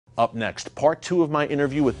Up next, part 2 of my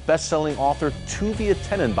interview with best-selling author Tuvia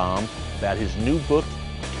Tenenbom about his new book,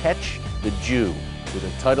 Catch the Jew. With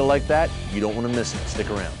a title like that, you don't want to miss it. Stick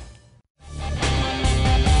around.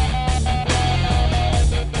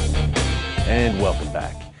 And welcome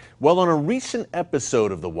back. Well, on a recent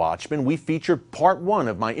episode of The Watchmen, we featured part 1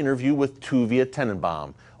 of my interview with Tuvia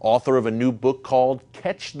Tenenbom, author of a new book called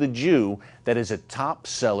Catch the Jew that is a top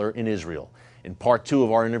seller in Israel. In part 2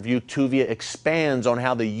 of our interview, Tuvia expands on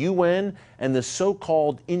how the UN and the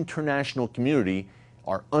so-called international community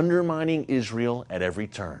are undermining Israel at every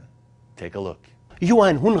turn. Take a look.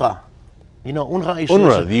 UN, UNRWA. You know, UNRWA is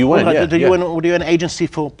UNRWA, the UN, UNRWA, yeah, the yeah. UN, the UN Agency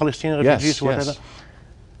for Palestinian Refugees, Yes, whatever.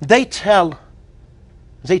 yes.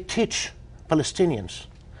 They teach Palestinians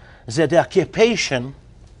that the occupation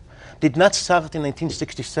did not start in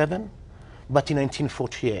 1967, but in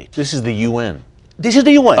 1948. This is the UN. This is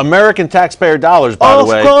the UN. American taxpayer dollars, by the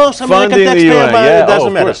way. Of course, American funding taxpayer, the UN. but Yeah, it doesn't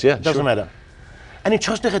of matter. course, yeah, doesn't sure. matter. And it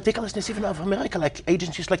shows the ridiculousness even of America, like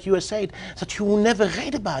agencies like USAID, that you will never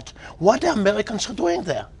read about what the Americans are doing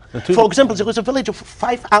there. For example, there is a village of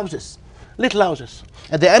 5 houses, little houses.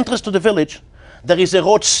 At the entrance to the village, there is a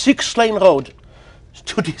road, 6-lane road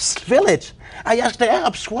to this village. I asked the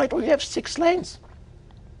Arabs, why do you have 6 lanes?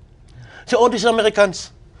 So all these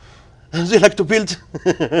Americans, they like to build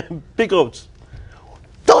big roads.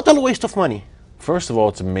 Total waste of money. First of all,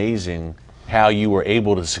 it's amazing how you were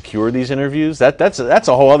able to secure these interviews. That's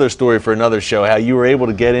a whole other story for another show, how you were able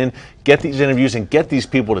to get these interviews and get these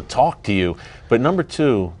people to talk to you. But number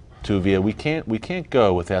 2, Tuvia, we can't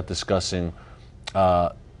go without discussing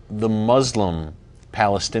the Muslim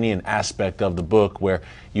Palestinian aspect of the book, where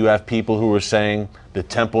you have people who are saying the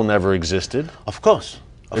temple never existed. Of course.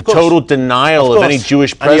 The total denial of any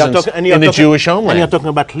Jewish presence in the Jewish homeland. And you're talking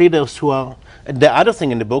about leaders who are, the other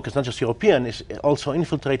thing in the book is not just European, it's also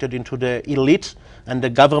infiltrated into the elite and the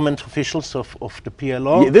government officials of the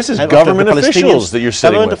PLO. Yeah, this is and government of the officials that you're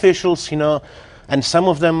sitting government with. officials, you know, and some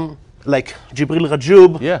of them, like Jibril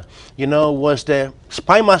Rajoub, Yeah. you know, was the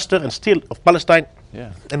spymaster and still of Palestine.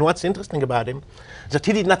 Yeah. And what's interesting about him is that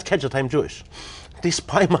he did not catch that I'm Jewish. The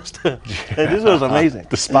spymaster, this was amazing.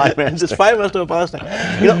 The spymaster. The spymaster of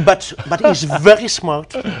Palestine. You know, but he's very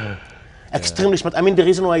smart, extremely smart. I mean, the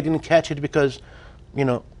reason why I didn't catch it because, you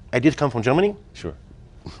know, I did come from Germany. Sure.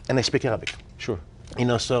 And I speak Arabic. Sure. You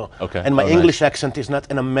know, so Okay. and my Oh, English nice. accent is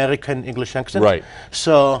not an American English accent. Right.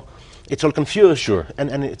 So it's all confused. Sure.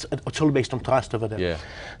 And it's all based on trust over there. Yeah.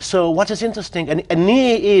 So what is interesting, and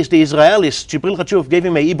he is the Israelis, Jibril Rajoub gave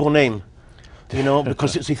him a Hebrew name. You know,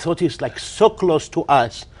 because they thought he's like so close to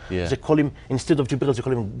us. Yeah. They call him, instead of Jibril, they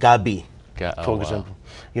call him Gabi, for wow. example.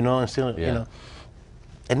 You know, and still, Yeah. you know.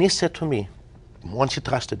 And he said to me, once he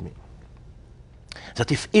trusted me,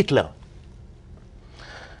 that if Hitler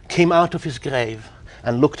came out of his grave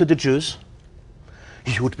and looked at the Jews,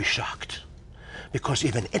 he would be shocked. Because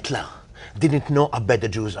even Hitler didn't know how bad the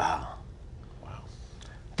Jews are. Wow.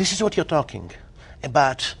 This is what you're talking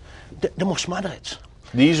about, the most moderates.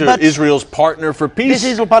 These are But Israel's partner for peace, This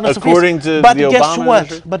is partners of according peace. to But the guess Obama what?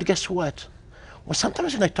 administration. But guess what? Well,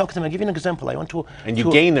 sometimes when I talk to them, I give you an example. I went to And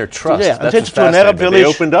you gain their trust. Yeah, That's I went what's to an Arab fascinating. They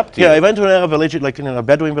village. opened up to you. Yeah, I went to an Arab village, like in a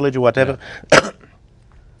Bedouin village or whatever,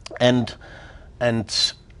 and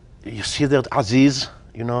you see there Aziz,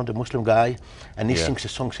 you know, the Muslim guy, and he Yeah. sings the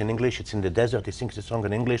songs in English. It's in the desert. He sings the song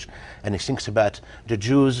in English, and he sings about the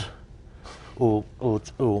Jews who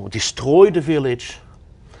destroyed the village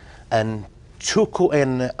and took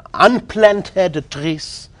and unplanted the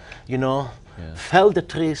trees, you know, felled the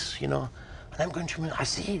trees, you know. And I'm going to me,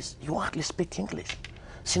 Aziz, you hardly speak English.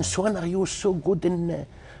 Since when are you so good in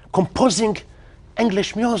composing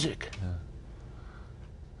English music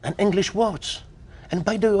and English words? And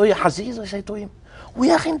by the way, Aziz, I say to him,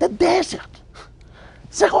 we are in the desert.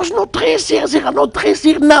 There was no trees here. There are no trees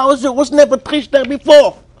here now. There was never trees there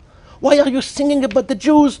before. Why are you singing about the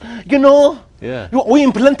Jews? You know, Yeah. We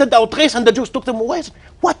implanted our trees and the Jews took them away.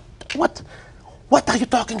 What are you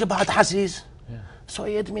talking about, Aziz? Yeah. So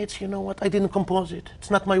he admits, you know what? I didn't compose it.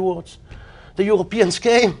 It's not my words. The Europeans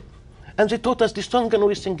came and they taught us this song and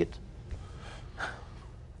we sing it.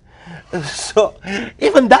 So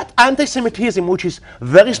even that anti-Semitism, which is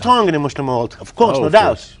very strong in the Muslim world, of course, no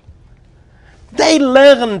doubt, course. they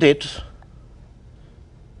learned it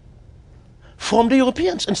from the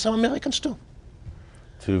Europeans and some Americans too.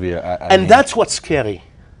 Tuvia, I And mean, that's what's scary.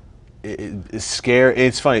 it's scary.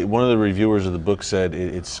 It's funny. One of the reviewers of the book said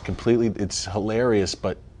it's hilarious,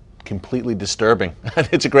 but completely disturbing.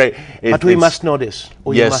 It's a great. But we must know this.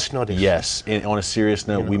 We Yes, must know this. yes. On a serious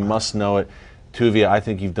note, we must know it. Tuvia, I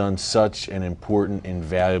think you've done such an important and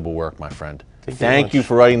valuable work, my friend. Thank you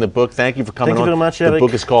for writing the book. Thank you for coming on. Thank you very much, The Eric.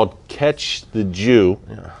 book is called Catch the Jew.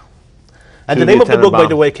 And the Tuvia name of the book, by Tenenbom.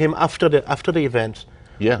 the way, came after the event.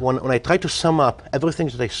 Yeah. When I tried to sum up everything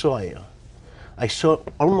that I saw here, I saw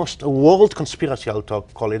almost a world conspiracy,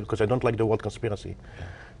 call it, because I don't like the word conspiracy.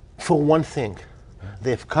 For one thing,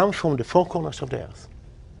 they've come from the four corners of the earth,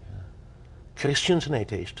 Christians and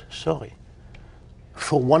atheists,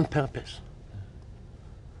 for one purpose,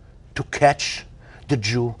 to catch the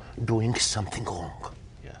Jew doing something wrong.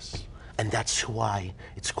 Yes. And that's why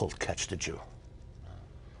it's called Catch the Jew.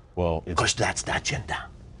 Well, Because that's the agenda.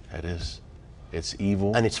 it is. It's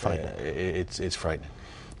evil. And it's frightening. It's frightening.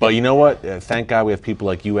 But you know what? Thank God we have people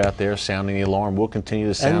like you out there sounding the alarm. We'll continue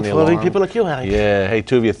to sound And the for alarm. people like you, Eric. Yeah. Hey,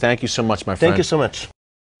 Tuvia, thank you so much, my friend. Thank you so much.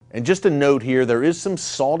 And just a note here, there is some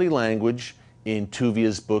salty language in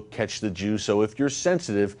Tuvia's book, Catch the Jew, so if you're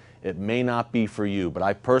sensitive, it may not be for you. But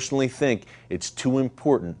I personally think it's too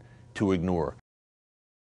important to ignore.